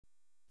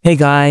Hey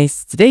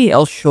guys, today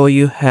I'll show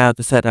you how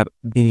to set up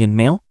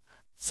BillionMail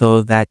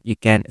so that you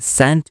can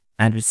send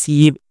and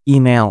receive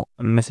email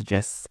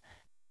messages.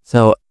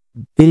 So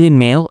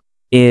BillionMail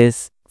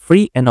is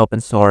free and open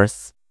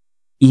source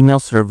email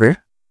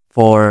server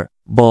for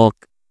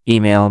bulk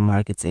email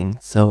marketing.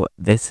 So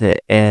this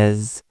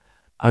is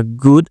a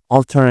good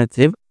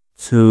alternative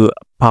to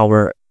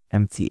Power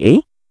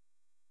MTA,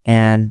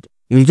 and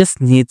you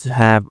just need to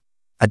have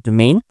a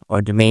domain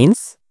or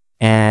domains,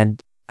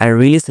 and I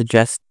really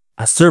suggest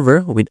a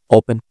server with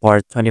open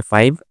port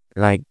 25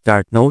 like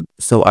DartNode.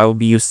 So I will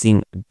be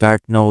using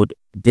DartNode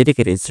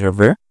dedicated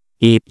server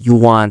if you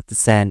want to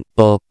send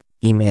bulk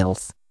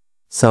emails.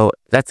 So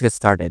let's get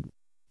started.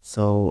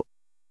 So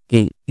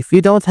okay, if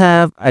you don't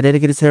have a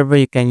dedicated server,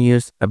 you can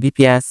use a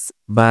VPS,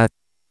 but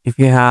if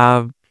you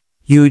have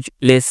huge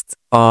list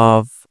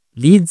of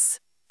leads,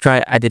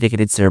 try a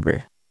dedicated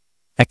server.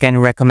 I can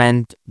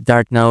recommend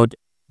DartNode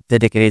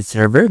dedicated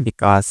server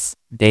because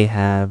they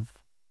have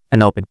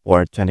an open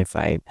port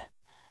 25.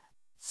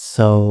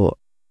 So,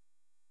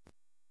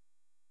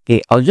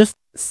 okay, I'll just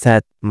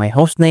set my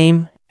host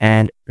name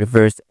and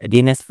reverse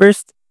DNS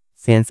first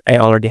since I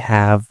already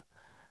have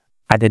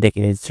a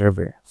dedicated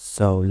server.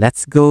 So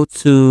let's go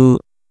to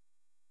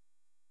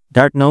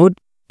DartNode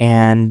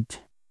and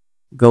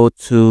go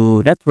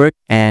to network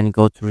and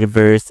go to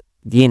reverse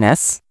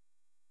DNS.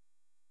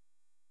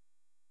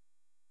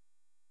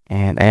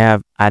 And I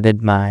have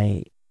added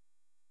my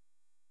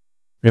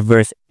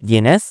reverse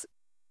DNS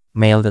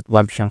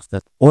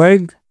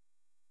mail.webchunks.org,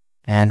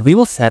 and we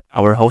will set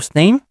our host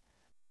name.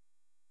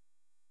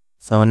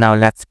 So now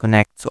let's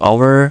connect to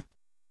our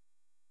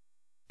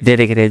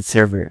dedicated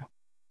server.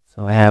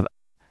 So I have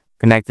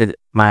connected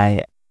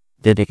my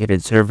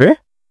dedicated server.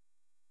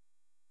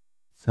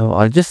 So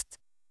I'll just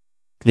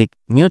click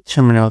mute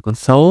terminal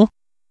console,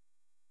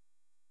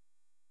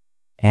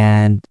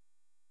 and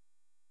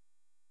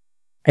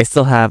I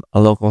still have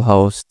a local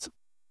host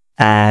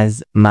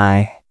as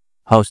my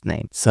host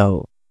name.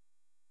 So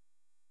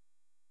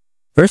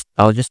first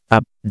I'll just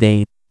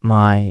update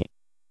my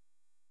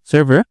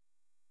server.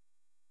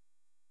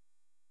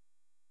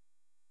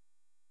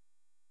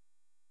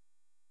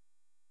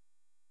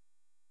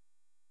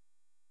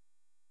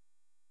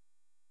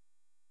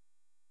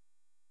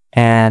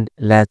 And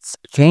let's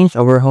change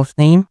our host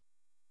name.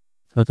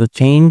 So to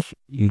change,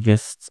 you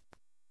just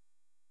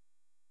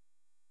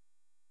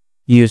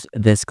use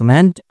this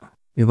command.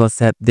 We will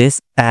set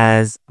this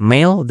as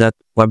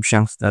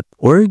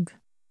mail.webchunks.org.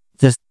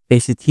 Just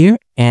paste it here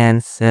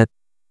and set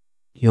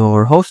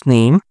your host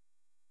name.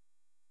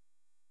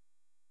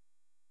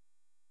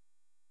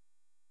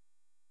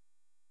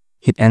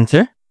 Hit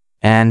enter,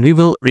 and we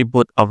will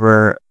reboot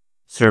our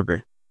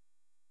server.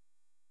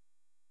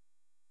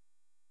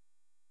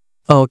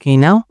 Okay,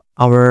 now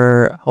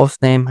our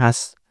host name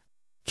has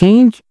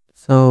changed.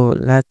 So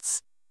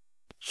let's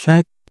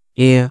check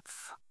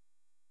if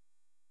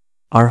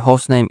our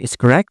host name is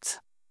correct.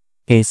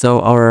 Okay,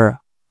 so our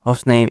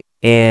host name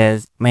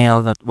is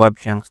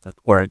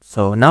mail.webchunks.org.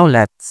 So now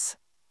let's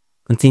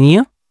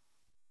continue.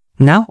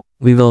 Now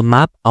we will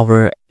map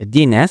our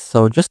DNS.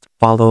 So just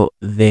follow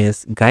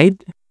this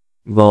guide.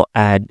 We'll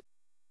add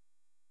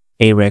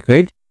a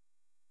record.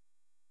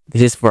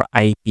 This is for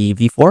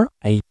IPv4,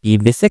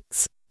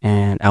 IPv6,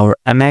 and our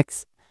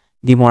MX,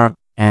 DMARC,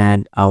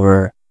 and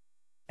our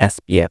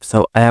SPF.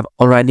 So I have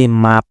already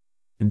mapped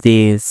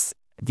this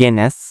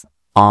DNS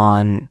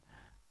on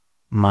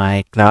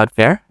my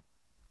Cloudflare,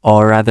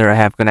 or rather I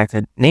have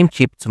connected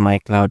Namecheap to my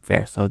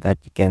Cloudflare so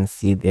that you can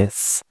see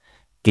this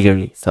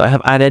clearly. So I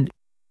have added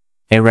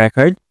a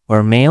record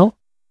for mail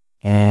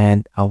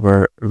and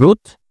our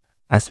root,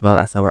 as well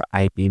as our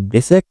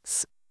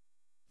IPv6,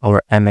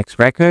 our MX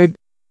record,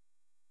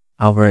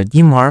 our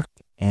DMARC,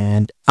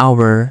 and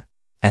our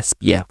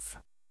SPF.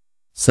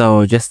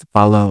 So just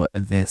follow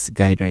this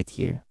guide right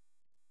here.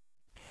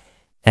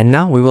 And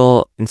now we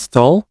will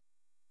install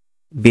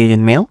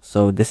BillionMail.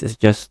 So this is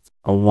just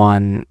a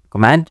one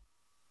command,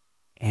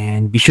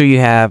 and be sure you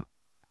have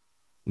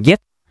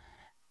git,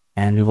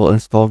 and we will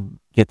install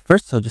git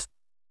first. So just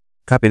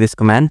copy this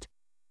command,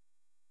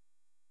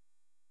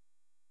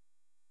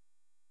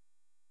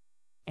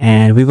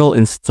 and we will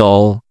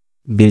install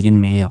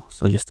BillionMail.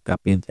 So just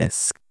copy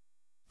this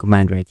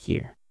command right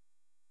here,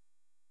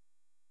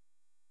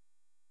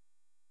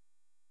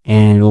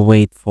 and we'll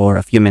wait for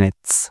a few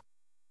minutes.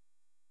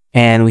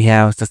 And we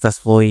have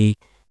successfully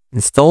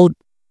installed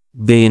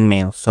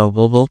BillionMail. So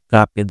we'll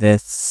copy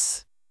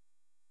this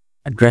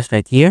address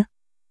right here,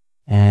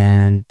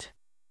 and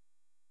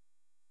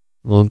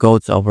we'll go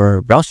to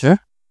our browser.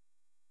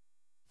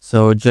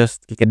 So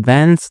just click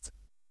advanced,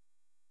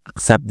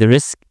 accept the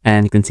risk,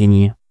 and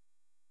continue.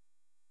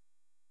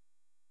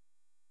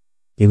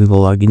 Okay, we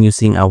will log in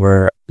using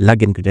our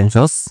login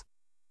credentials.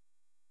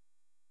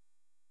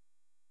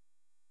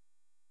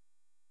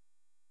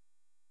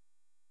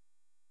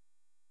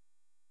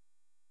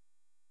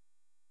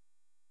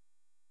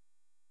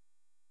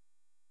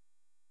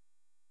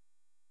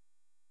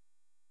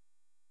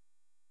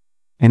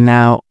 And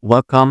now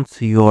welcome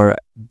to your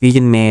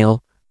BillionMail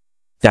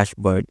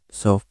dashboard.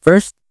 So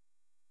first,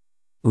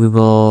 we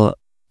will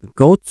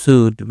go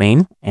to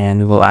domain and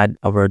we will add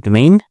our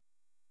domain.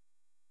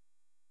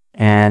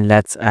 And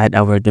let's add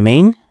our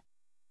domain.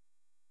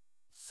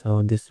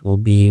 So this will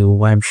be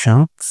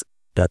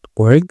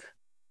webshanks.org.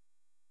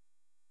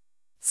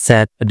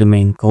 Set a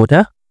domain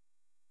quota.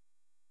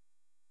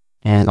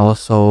 And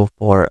also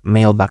for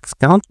mailbox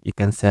count, you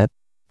can set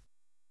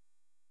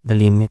the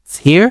limits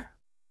here.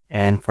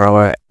 And for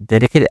our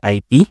dedicated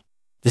IP,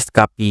 just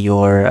copy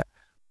your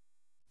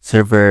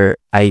server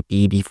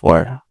IP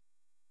before.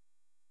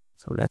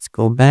 So let's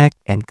go back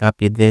and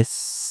copy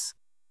this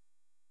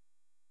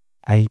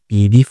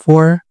IP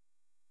before.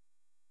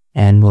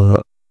 And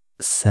we'll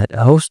set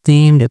a host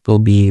name that will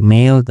be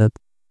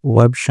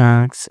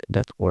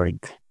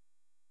mail.webshanks.org.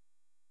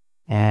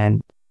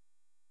 And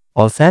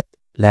all set.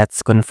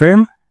 Let's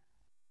confirm.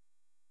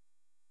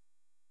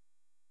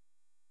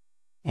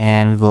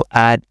 And we will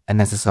add an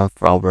SSL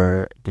for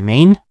our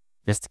domain.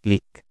 Just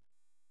click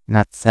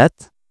not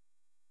set.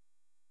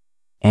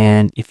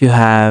 And if you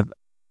have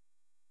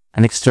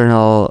an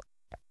external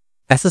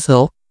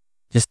SSL,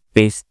 just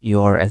paste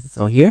your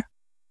SSL here.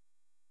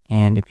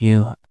 And if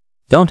you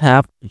don't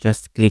have,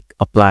 just click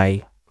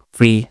apply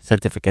free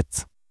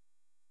certificates.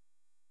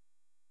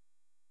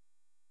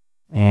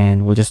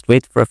 And we'll just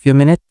wait for a few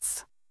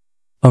minutes.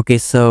 Okay,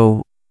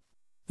 so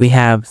we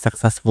have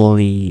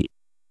successfully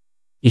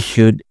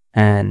issued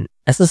an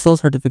SSL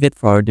certificate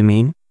for our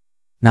domain.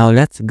 Now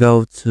let's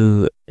go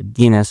to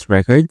DNS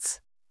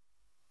records.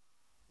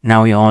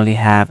 Now we only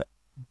have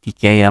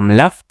DKIM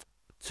left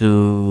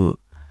to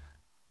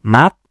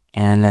map,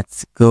 and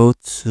let's go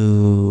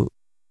to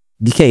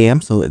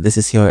DKIM. So this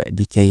is your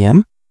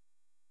DKIM.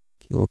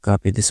 You will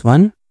copy this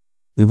one.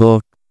 We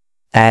will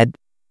add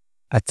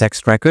a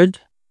text record.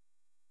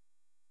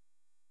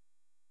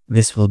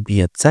 This will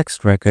be a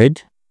text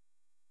record.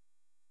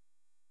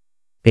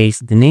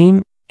 Paste the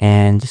name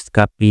and just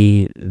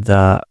copy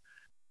the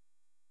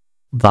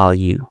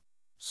value.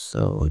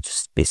 So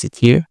just paste it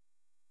here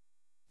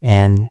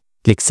and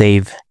click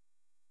save.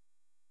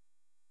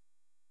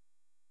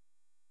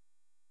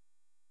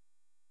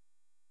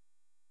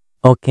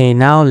 Okay,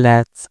 now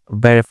let's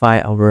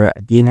verify our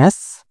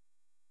DNS.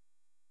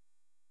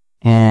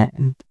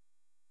 And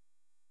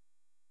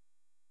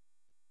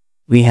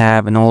we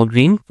have an all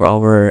green for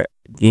our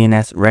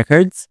DNS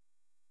records.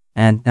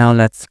 And now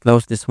let's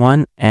close this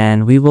one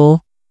and we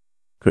will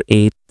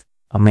create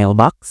a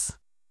mailbox.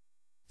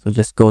 So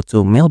just go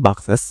to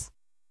mailboxes,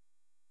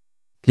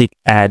 click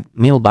add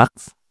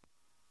mailbox.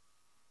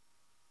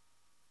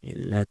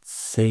 Let's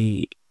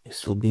say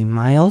this will be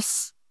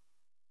Miles.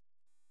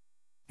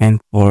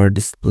 And for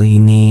display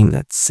name,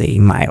 let's say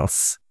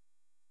Miles.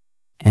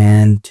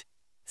 And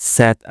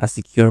set a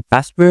secure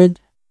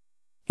password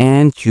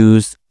and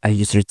choose a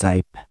user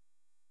type.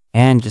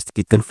 And just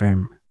click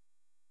confirm.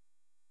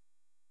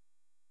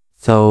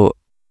 So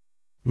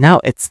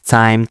now it's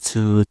time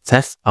to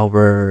test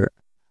our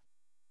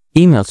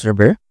email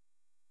server.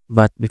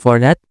 But before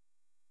that,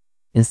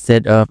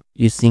 instead of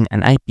using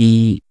an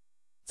IP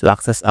to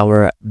access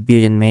our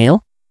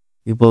BillionMail,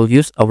 we will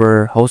use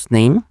our host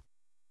name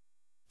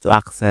to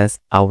access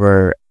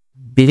our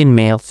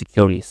BillionMail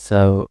security.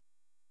 So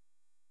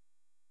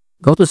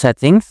go to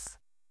settings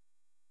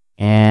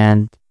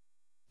and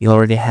you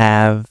already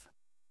have,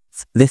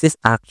 this is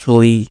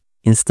actually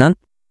instant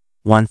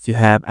once you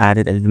have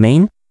added a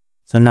domain.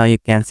 So now you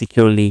can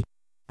securely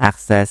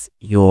access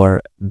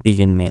your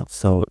BillionMail.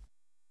 So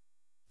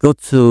go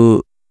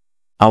to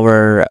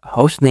our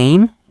host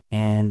name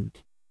and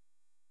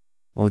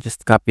we'll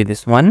just copy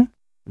this one.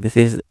 This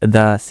is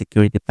the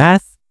security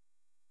path.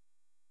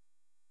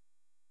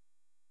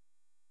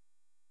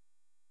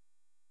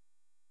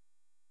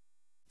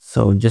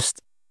 So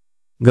just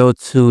go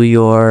to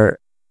your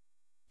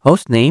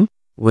host name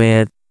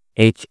with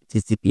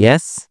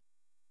HTTPS,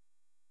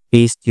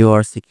 paste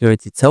your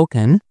security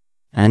token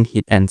and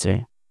hit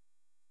enter.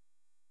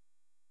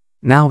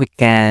 Now we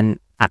can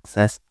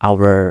access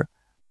our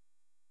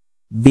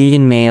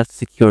BillionMail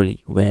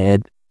securely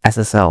with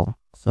SSL.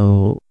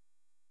 So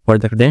for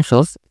the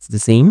credentials, it's the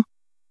same.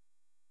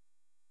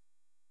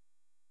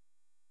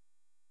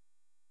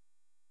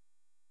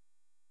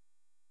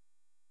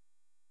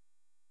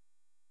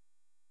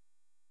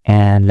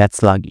 And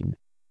let's log in.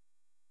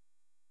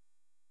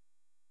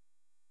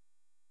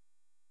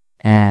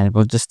 And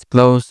we'll just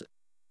close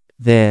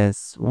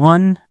this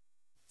one.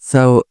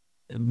 So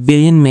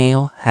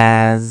BillionMail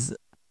has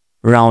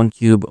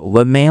Roundcube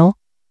webmail.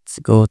 Let's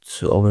go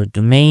to our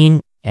domain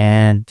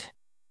and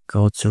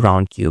go to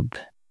Roundcube.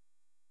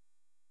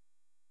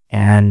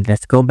 And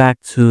let's go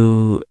back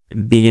to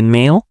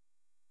BillionMail.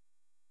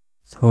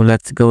 So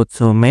let's go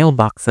to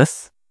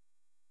mailboxes.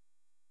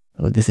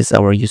 So this is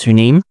our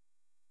username.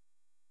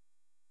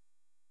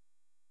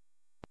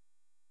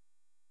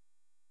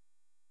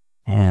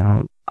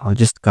 And I'll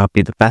just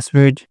copy the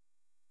password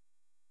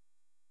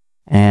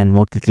and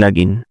we'll click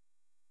login.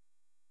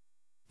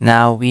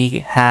 Now we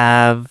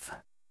have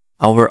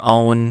our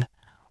own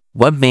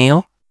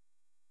webmail.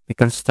 We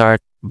can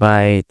start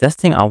by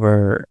testing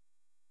our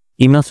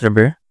email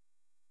server.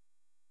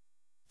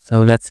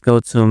 So let's go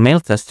to mail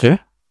tester.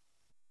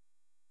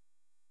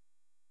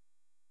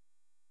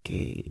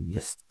 Okay,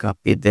 just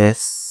copy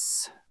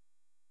this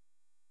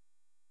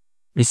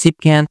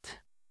recipient.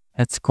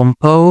 Let's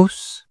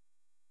compose,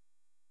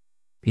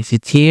 paste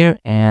it here,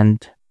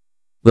 and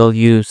we'll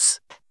use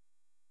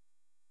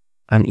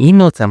an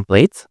email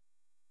template.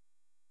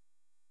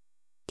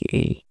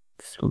 Okay,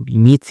 this will be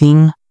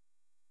meeting.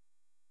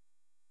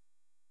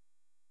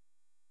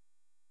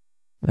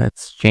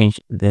 Let's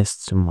change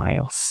this to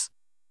Miles.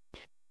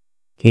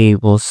 Okay,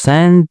 we'll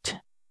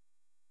send.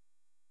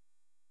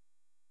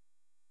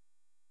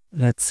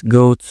 Let's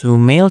go to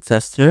mail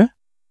tester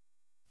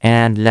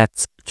and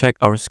let's check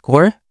our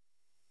score.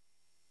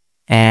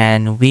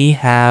 And we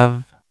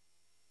have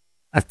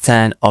a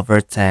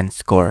 10/10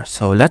 score.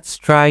 So let's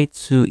try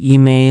to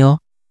email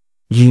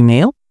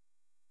Gmail.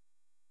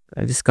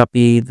 I just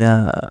copy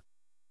the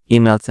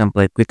email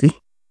template quickly.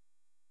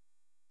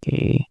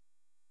 Okay.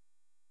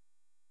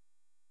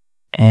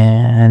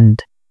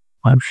 And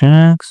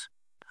options.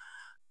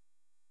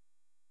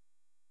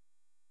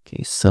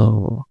 Okay,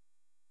 so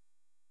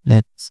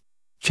let's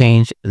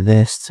change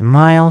this to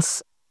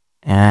Miles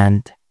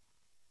and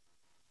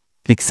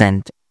click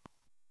send.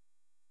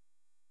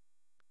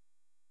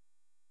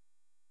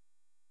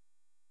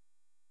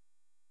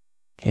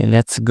 Okay,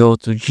 let's go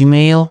to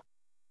Gmail.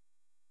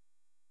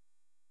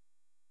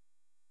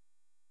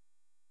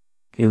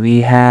 Okay,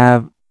 we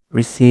have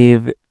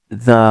received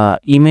the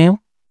email.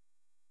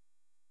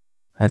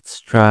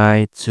 Let's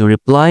try to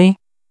reply.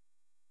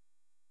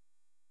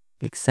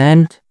 Click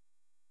send.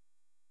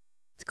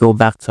 Let's go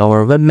back to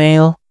our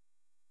webmail.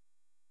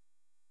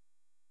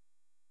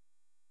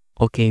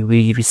 Okay,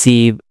 we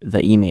received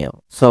the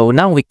email. So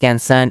now we can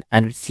send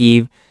and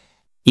receive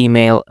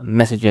email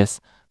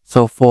messages.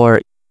 So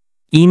for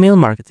email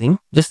marketing,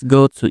 just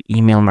go to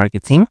email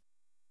marketing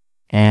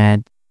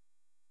and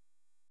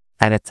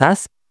add a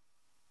task.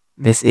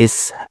 This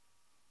is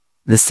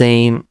the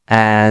same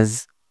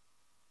as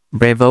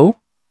Brevo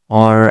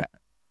or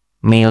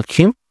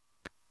MailChimp,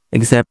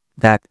 except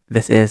that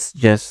this is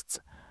just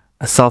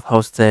a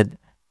self-hosted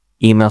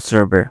email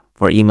server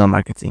for email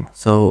marketing.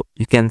 So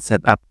you can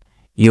set up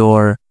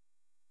your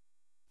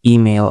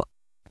email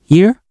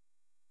here.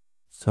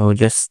 So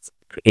just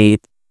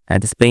create a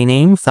display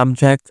name,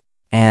 subject,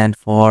 and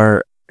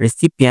for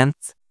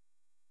recipient,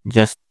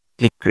 just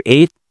click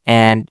create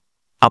and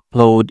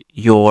upload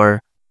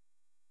your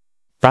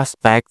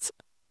prospects,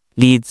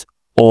 leads,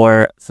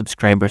 or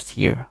subscribers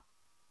here.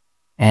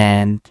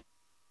 And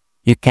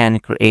you can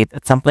create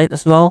a template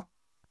as well.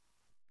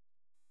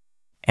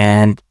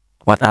 And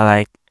what I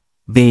like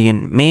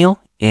BillionMail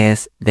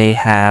is they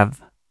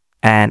have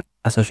an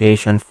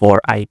association for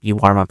IP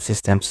warm-up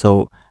system.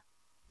 So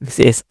this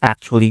is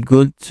actually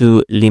good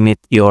to limit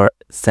your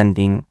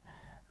sending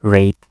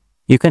rate.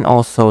 You can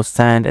also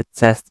send a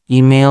test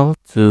email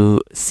to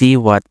see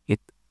what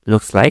it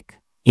looks like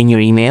in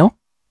your email.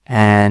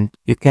 And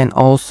you can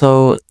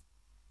also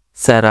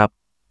set up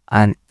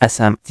an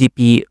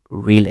SMTP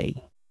relay.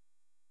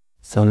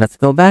 So let's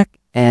go back,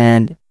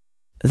 and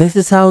this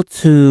is how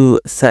to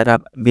set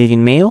up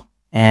BillionMail.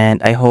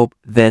 And I hope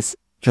this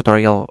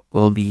tutorial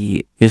will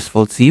be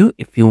useful to you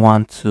if you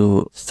want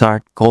to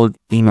start cold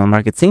email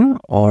marketing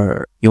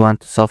or you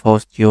want to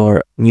self-host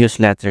your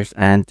newsletters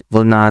and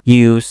will not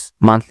use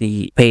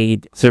monthly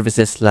paid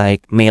services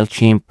like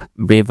MailChimp,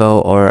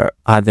 Brevo, or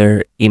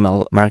other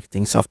email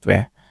marketing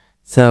software.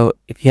 So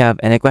if you have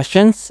any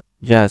questions,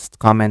 just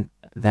comment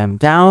them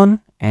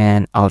down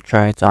and I'll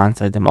try to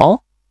answer them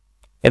all.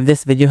 If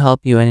this video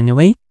helped you in any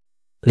way,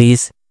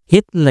 please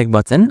hit the like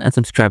button and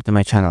subscribe to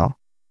my channel.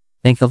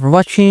 Thank you for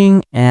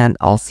watching, and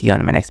I'll see you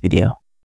on my next video.